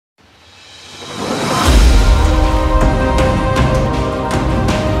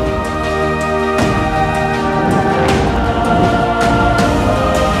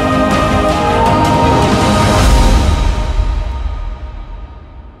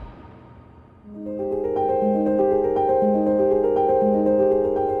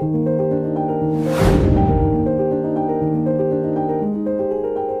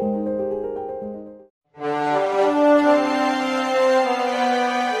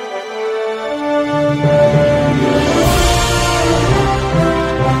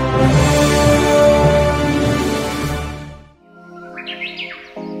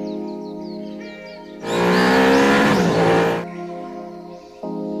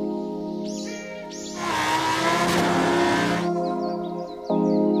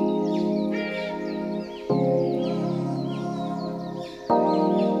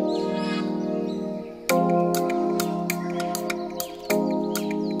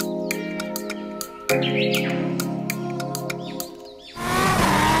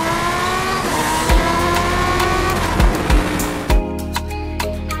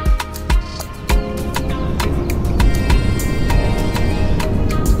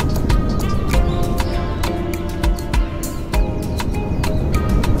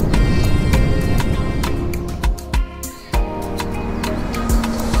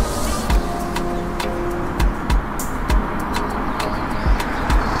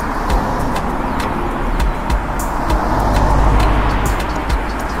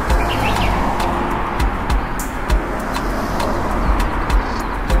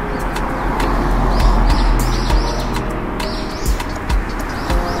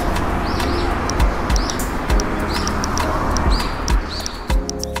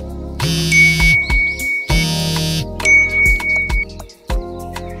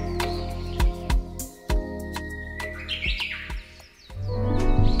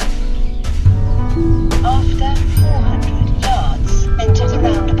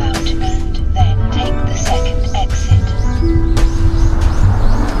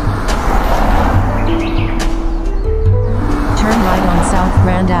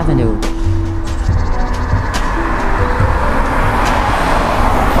Avenue.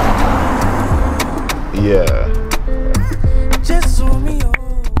 Yeah.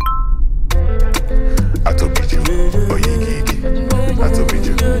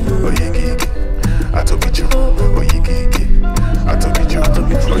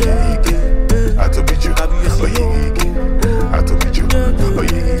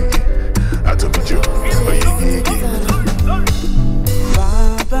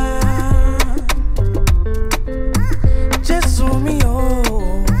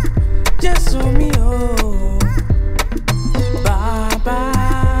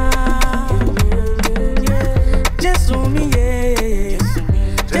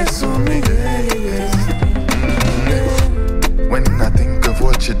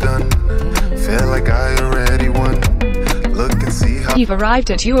 You've arrived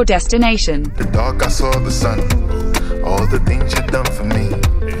at your destination. The dark, I saw the sun. All the things you've done for me.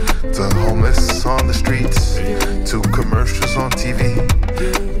 To homeless on the streets, to commercials on TV.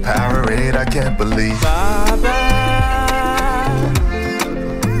 Powerade, I can't believe.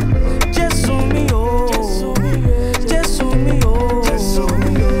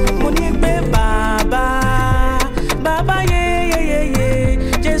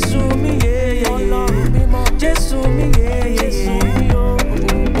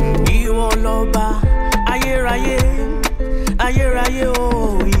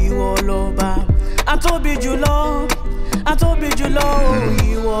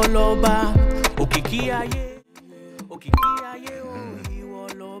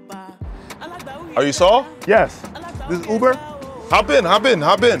 Are you Saul? Yes. This is Uber? Hop in, hop in,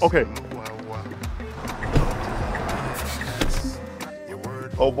 hop in. Okay.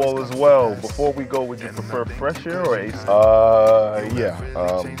 Hope all is well. Before we go, would you prefer fresh air or AC?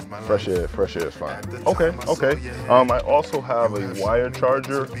 Fresh air is fine. Okay. I also have a wired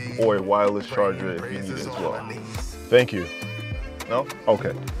charger or a wireless charger if you need it as well. Thank you. No?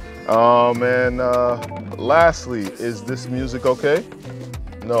 Okay. And lastly, is this music okay?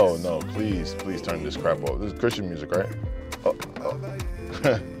 No, please turn this crap off. This is Christian music, right?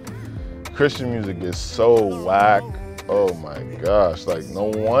 Christian music is so whack. Oh my gosh, like no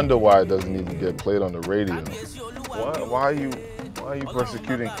wonder why it doesn't even get played on the radio. Why are you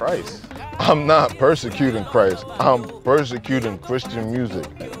persecuting Christ? I'm not persecuting Christ. I'm persecuting Christian music.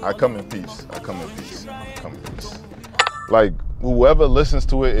 I come in peace. Like whoever listens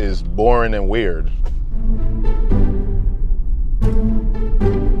to it is boring and weird.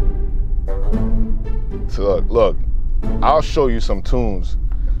 So look, I'll show you some tunes.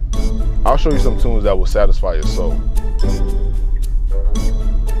 I'll show you some tunes that will satisfy your soul.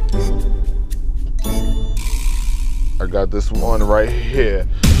 I got this one right here.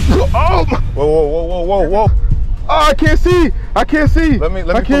 Oh! Whoa. Oh, I can't see. Let me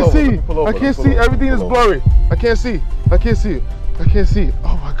pull over. I can't see. Everything is blurry. I can't see.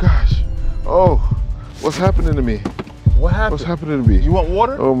 Oh my gosh. Oh, what's happening to me? What happened? What's happening to me? You want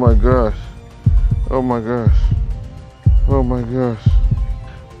water? Oh my gosh.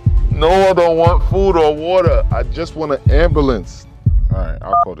 No, I don't want food or water. I just want an ambulance. All right,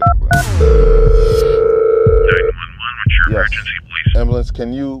 I'll call the ambulance. 911, what's your emergency, please? Ambulance,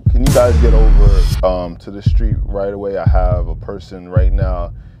 can you guys get over to the street right away? I have a person right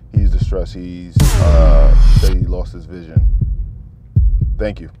now. He's distressed. He's said he lost his vision.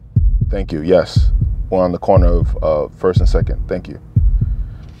 Thank you. Yes, we're on the corner of 1st and 2nd. Thank you.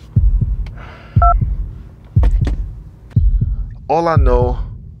 All I know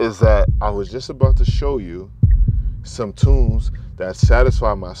is that I was just about to show you some tunes that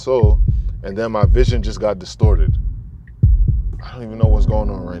satisfy my soul, and then my vision just got distorted. I don't even know what's going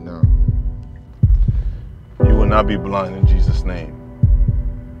on right now. You will not be blind in Jesus' name.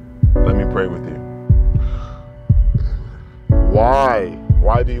 Let me pray with you. Why?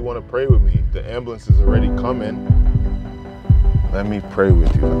 Why do you want to pray with me? The ambulance is already coming. Let me pray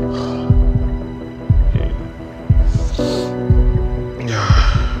with you.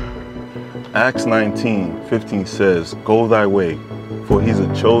 Acts 19:15 says, "Go thy way, for he's a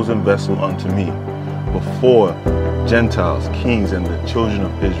chosen vessel unto me, before Gentiles, kings, and the children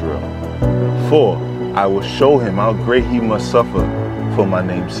of Israel. For I will show him how great he must suffer for my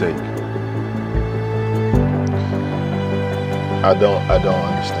name's sake." I don't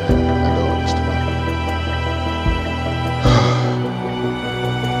understand. I don't understand.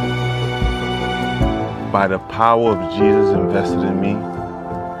 By the power of Jesus invested in me,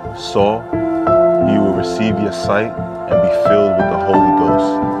 Saul, you will receive your sight and be filled with the Holy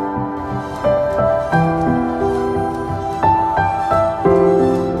Ghost.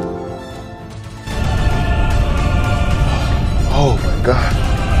 Oh my God.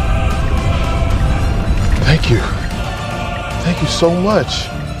 Thank you. Thank you so much.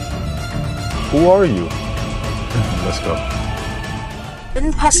 Who are you? Let's go.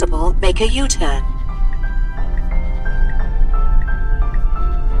 When possible, make a U-turn.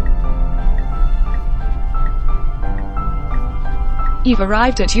 You've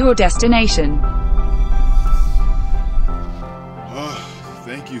arrived at your destination. Oh,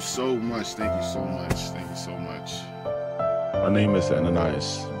 thank you so much. Thank you so much. Thank you so much. My name is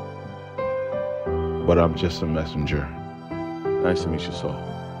Ananias, but I'm just a messenger. Nice to meet you, Saul.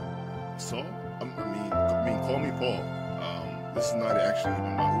 Saul? I mean, call me Paul. This is not actually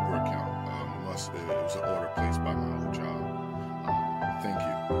even my Uber account. It was an order placed by my old job. Thank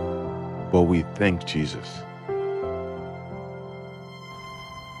you. But we thank Jesus.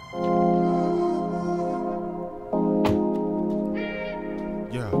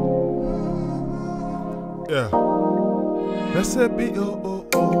 Yeah. Let's it be oh.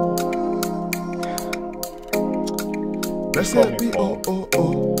 Let's it be oh.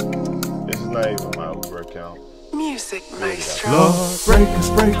 This is not even my Uber account. Music maestro. Lord, break us.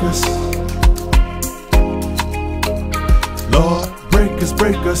 Lord,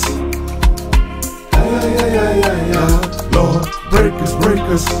 break us. Yeah. Lord, break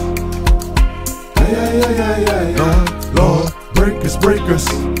us. Yeah. Lord, break us.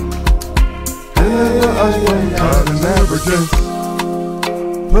 Out and averaging.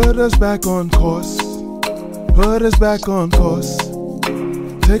 Put us back on course.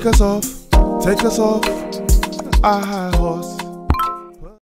 Take us off our high horse.